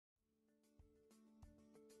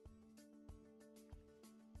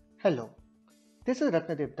Hello, this is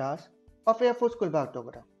Ratnadev Das of Air Force Kulbag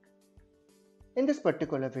Dogra. In this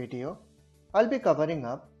particular video, I'll be covering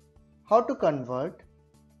up how to convert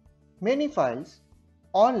many files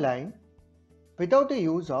online without the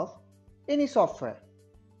use of any software.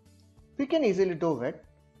 We can easily do it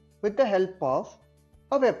with the help of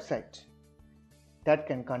a website that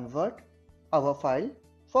can convert our file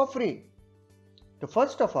for free. So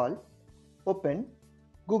first of all, open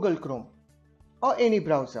Google Chrome or any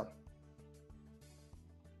browser.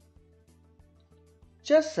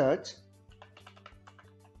 Just search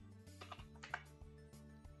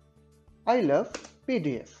I love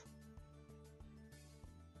PDF.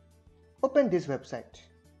 Open this website.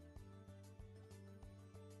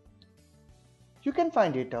 You can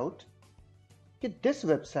find it out that this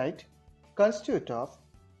website consists of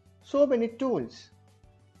so many tools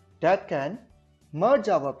that can merge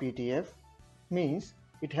our PDF, means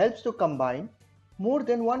it helps to combine more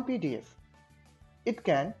than one PDF. It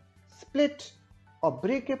can split or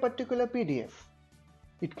break a particular PDF.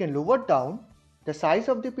 It can lower down the size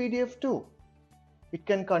of the PDF too. It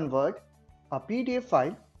can convert a PDF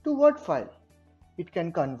file to Word file. It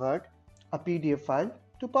can convert a PDF file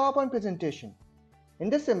to PowerPoint presentation.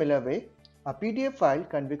 In the similar way, a PDF file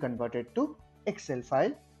can be converted to Excel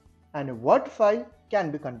file and a Word file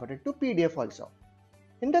can be converted to PDF also.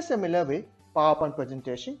 In the similar way, PowerPoint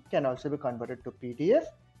presentation can also be converted to PDF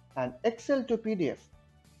and Excel to PDF.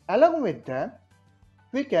 Along with that,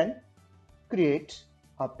 we can create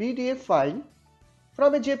a PDF file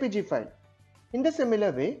from a JPG file. In the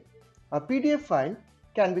similar way, a PDF file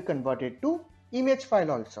can be converted to image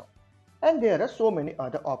file also. And there are so many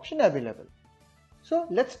other options available. So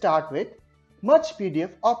let's start with merge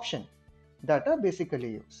PDF option that are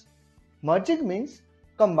basically used. Merging means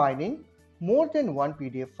combining more than one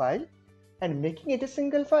PDF file and making it a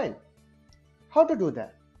single file. How to do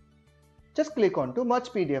that? Just click on to merge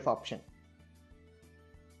PDF option.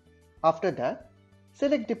 After that,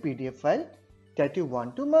 select the PDF file that you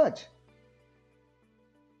want to merge.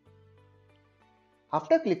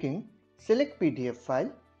 After clicking select PDF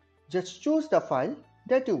file, just choose the file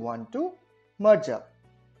that you want to merge up.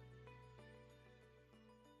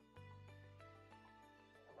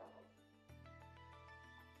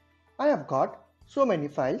 I have got so many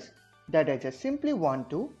files that I just simply want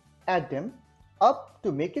to add them up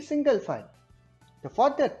to make a single file. So for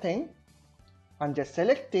that thing, I'm just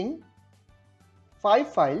selecting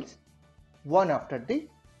 5 files one after the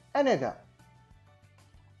another.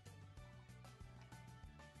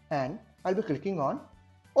 And I'll be clicking on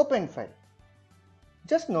open file.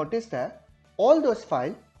 Just notice that all those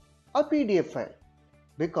files are PDF file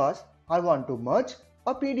because I want to merge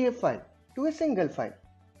a PDF file to a single file.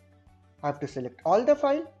 I have to select all the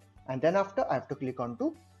file and then after I have to click on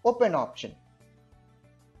to open option.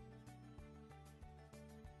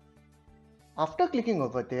 After clicking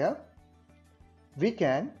over there, we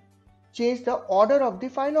can change the order of the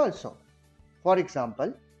file also. For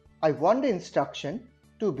example, I want the instruction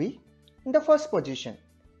to be in the first position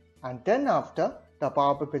and then after the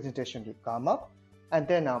PowerPoint presentation will come up and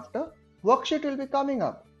then after worksheet will be coming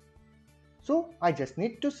up. So I just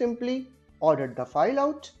need to simply order the file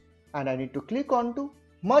out and I need to click on to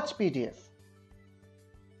merge PDF.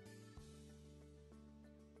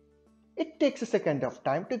 It takes a second of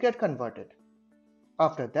time to get converted.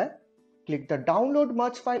 After that, click the download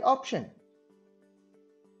merge file option.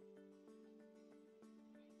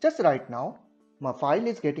 Just right now, my file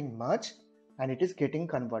is getting merged and it is getting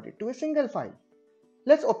converted to a single file.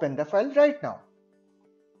 Let's open the file right now.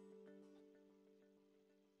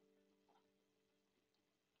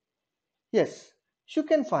 Yes, you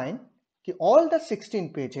can find that all the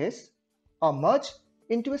 16 pages are merged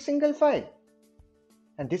into a single file.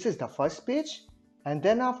 And this is the first page, and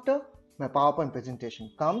then after my PowerPoint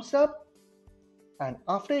presentation comes up and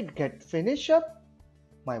after it gets finished up,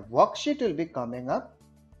 my worksheet will be coming up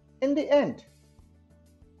in the end.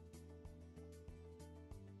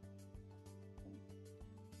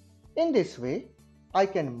 In this way, I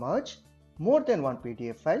can merge more than one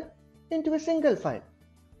PDF file into a single file.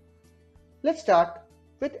 Let's start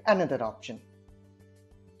with another option.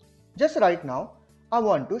 Just right now, I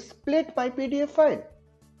want to split my PDF file.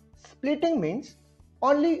 Splitting means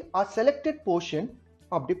only a selected portion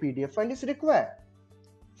of the PDF file is required.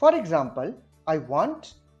 For example, I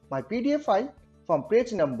want my PDF file from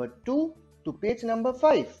page number 2 to page number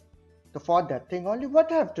 5. So for that thing only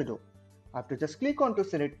what I have to do? I have to just click on to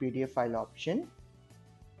select PDF file option.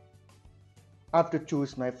 I have to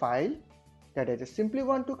choose my file that I just simply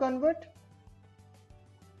want to convert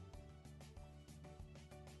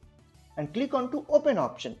and click on to open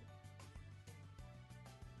option.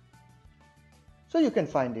 So you can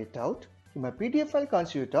find it out. My PDF file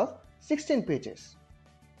consists of 16 pages.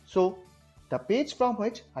 So the page from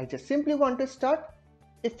which I just simply want to start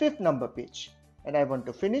a 5th number page, and I want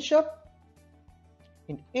to finish up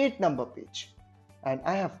in 8th number page, and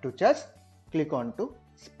I have to just click on to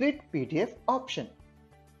split PDF option.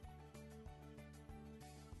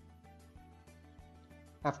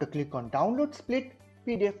 I have to click on download split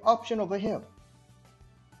PDF option over here.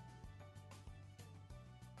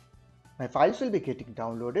 My files will be getting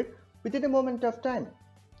downloaded within a moment of time.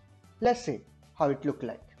 Let's see how it looks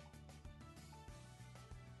like.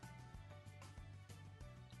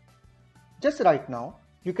 Just right now,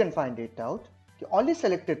 you can find it out. The only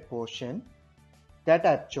selected portion that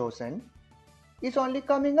I've chosen is only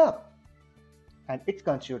coming up, and it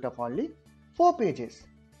consists of only 4 pages.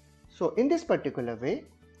 So in this particular way,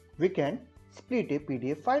 we can split a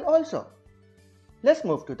PDF file also. Let's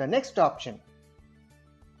move to the next option.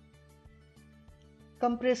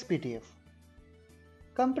 Compress PDF.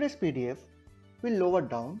 Compress PDF will lower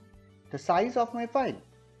down the size of my file.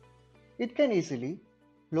 It can easily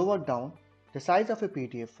lower down the size of a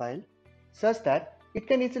PDF file such that it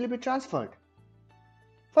can easily be transferred.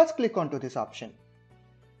 First, click onto this option.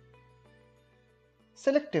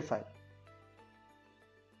 Select a file.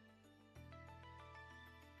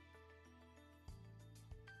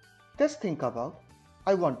 Just think about,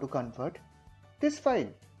 I want to convert this file.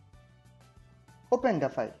 Open the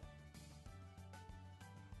file.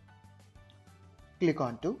 Click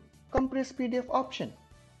on to Compress PDF option.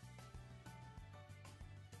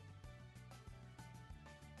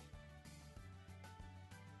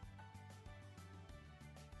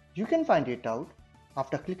 You can find it out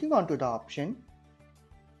after clicking onto the option.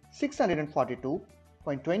 642.21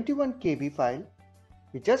 KB file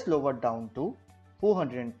is just lowered down to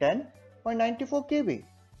 410.94 KB.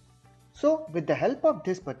 So with the help of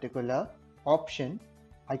this particular option,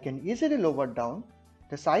 I can easily lower down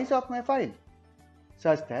the size of my file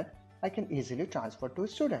such that I can easily transfer to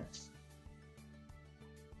students.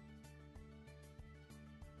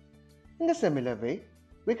 In a similar way,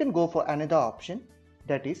 we can go for another option,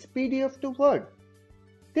 that is PDF to Word.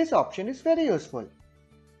 This option is very useful.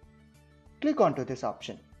 Click onto this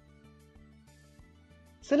option.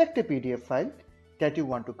 Select a PDF file that you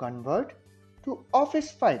want to convert to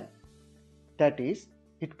Office file. That is,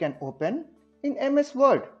 it can open in MS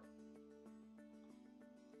Word.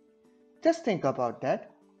 Just think about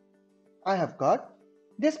that. I have got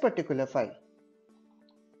this particular file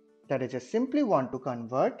that I just simply want to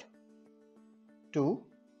convert to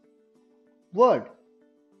Word.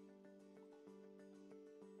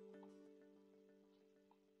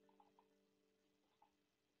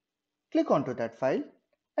 Click onto that file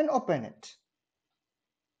and open it.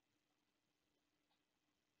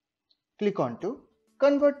 Click on to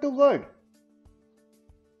Convert to Word.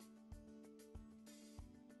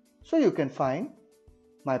 So you can find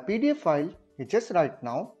my PDF file is just right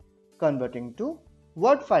now converting to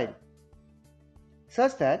Word file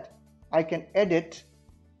such that I can edit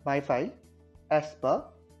my file as per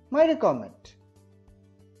my requirement.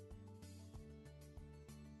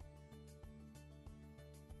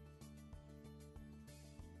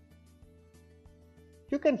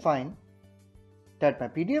 You can find that my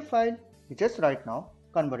PDF file is just right now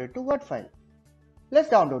converted to Word file. Let's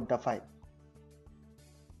download the file.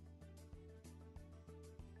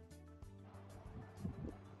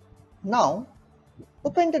 Now,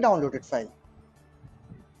 open the downloaded file.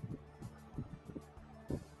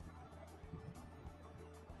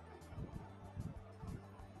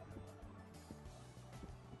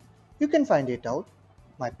 You can find it out.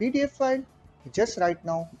 My PDF file is just right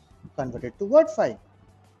now converted to Word file.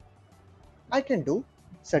 I can do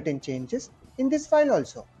certain changes in this file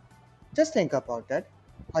also. Just think about that.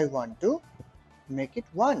 I want to make it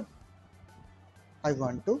 1. I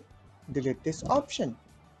want to delete this option.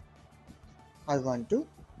 I want to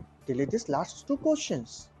delete these last 2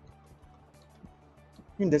 questions.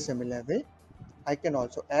 In the similar way, I can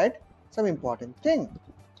also add some important thing.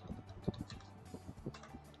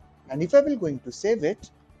 And if I will going to save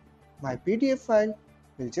it, my PDF file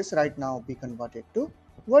will just right now be converted to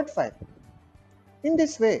Word file. In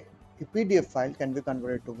this way, a PDF file can be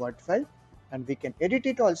converted to Word file and we can edit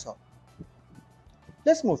it also.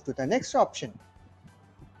 Let's move to the next option.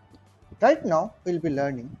 Right now, we'll be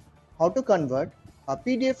learning how to convert a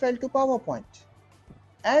PDF file to PowerPoint,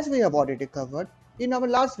 as we have already covered in our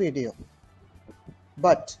last video.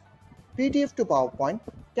 But PDF to PowerPoint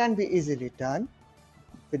can be easily done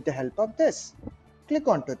with the help of this. Click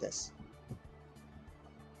onto this.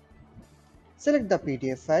 Select the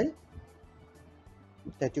PDF file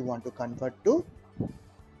that you want to convert to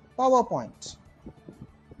PowerPoint.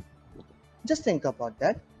 Just think about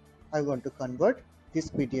that. I want to convert this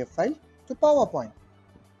PDF file to PowerPoint.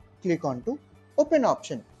 Click on to Open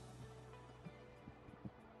option.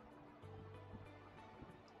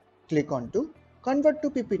 Click on to Convert to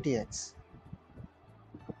PPTX.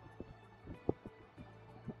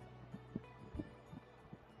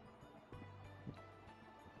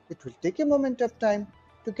 It will take a moment of time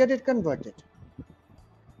to get it converted.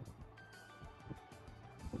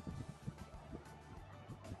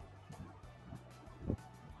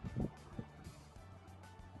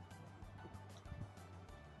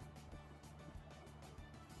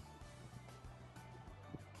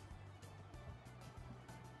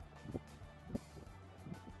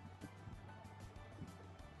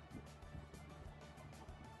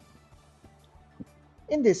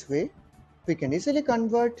 In this way, we can easily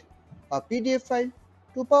convert a PDF file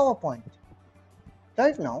to PowerPoint.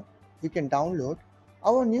 Right now, we can download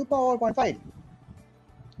our new PowerPoint file.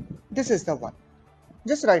 This is the one.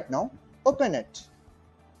 Just right now, open it.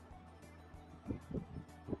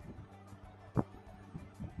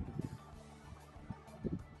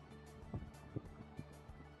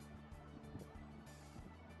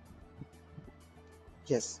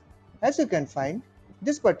 Yes, as you can find,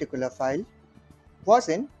 this particular file was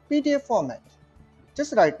in PDF format.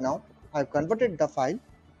 Just right now, I've converted the file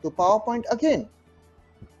to PowerPoint again.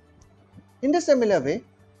 In the similar way,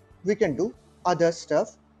 we can do other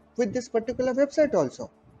stuff with this particular website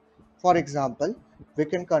also. For example, we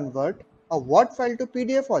can convert a Word file to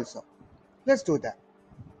PDF also. Let's do that.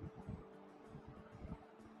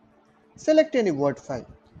 Select any Word file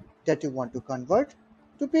that you want to convert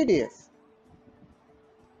to PDF.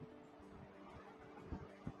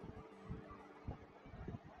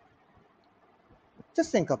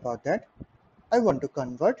 Just think about that. I want to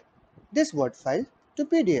convert this Word file to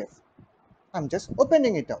PDF. I'm just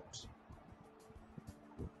opening it out.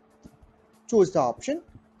 Choose the option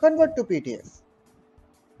Convert to PDF.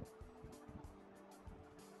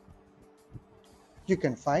 You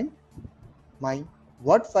can find my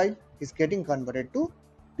Word file is getting converted to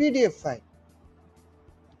PDF file.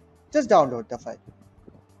 Just download the file.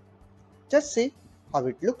 Just see how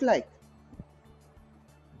it looks like.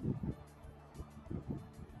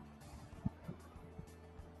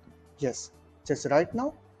 Yes, just right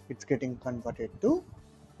now it's getting converted to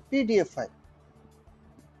PDF file.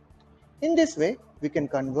 In this way, we can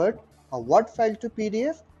convert a Word file to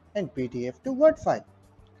PDF and PDF to Word file.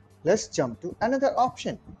 Let's jump to another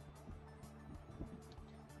option.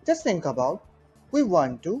 Just think about, we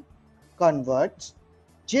want to convert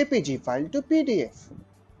JPG file to PDF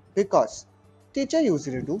because teacher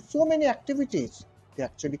usually do so many activities. They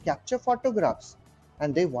actually capture photographs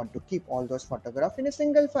and they want to keep all those photographs in a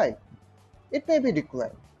single file. It may be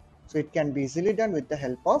required. So it can be easily done with the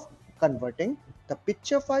help of converting the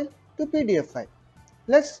picture file to PDF file.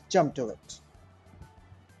 Let's jump to it.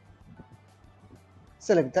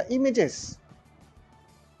 Select the images.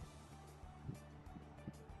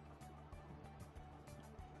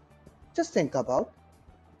 Just think about,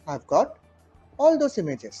 I've got all those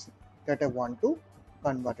images that I want to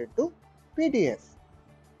convert it to PDF.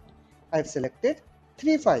 I've selected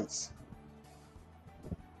 3 files.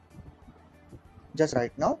 Just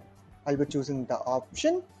right now, I'll be choosing the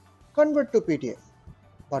option Convert to PDF.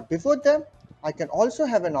 But before that, I can also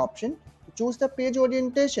have an option to choose the page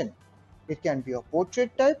orientation. It can be a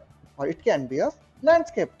portrait type or it can be a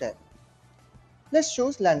landscape type. Let's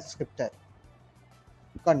choose landscape type.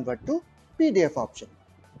 Convert to PDF option.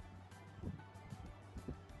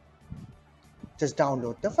 Just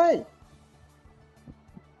download the file.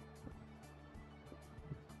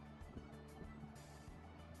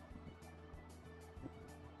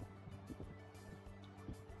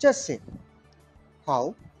 Just see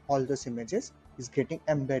how all those images is getting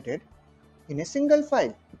embedded in a single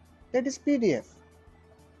file, that is PDF.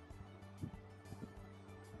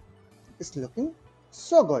 It's looking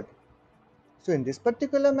so good. So in this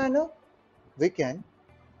particular manner, we can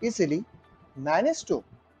easily manage to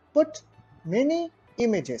put many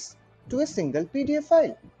images to a single PDF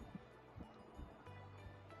file.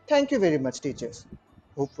 Thank you very much, teachers.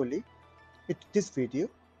 Hopefully, this video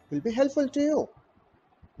will be helpful to you.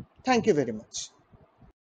 Thank you very much.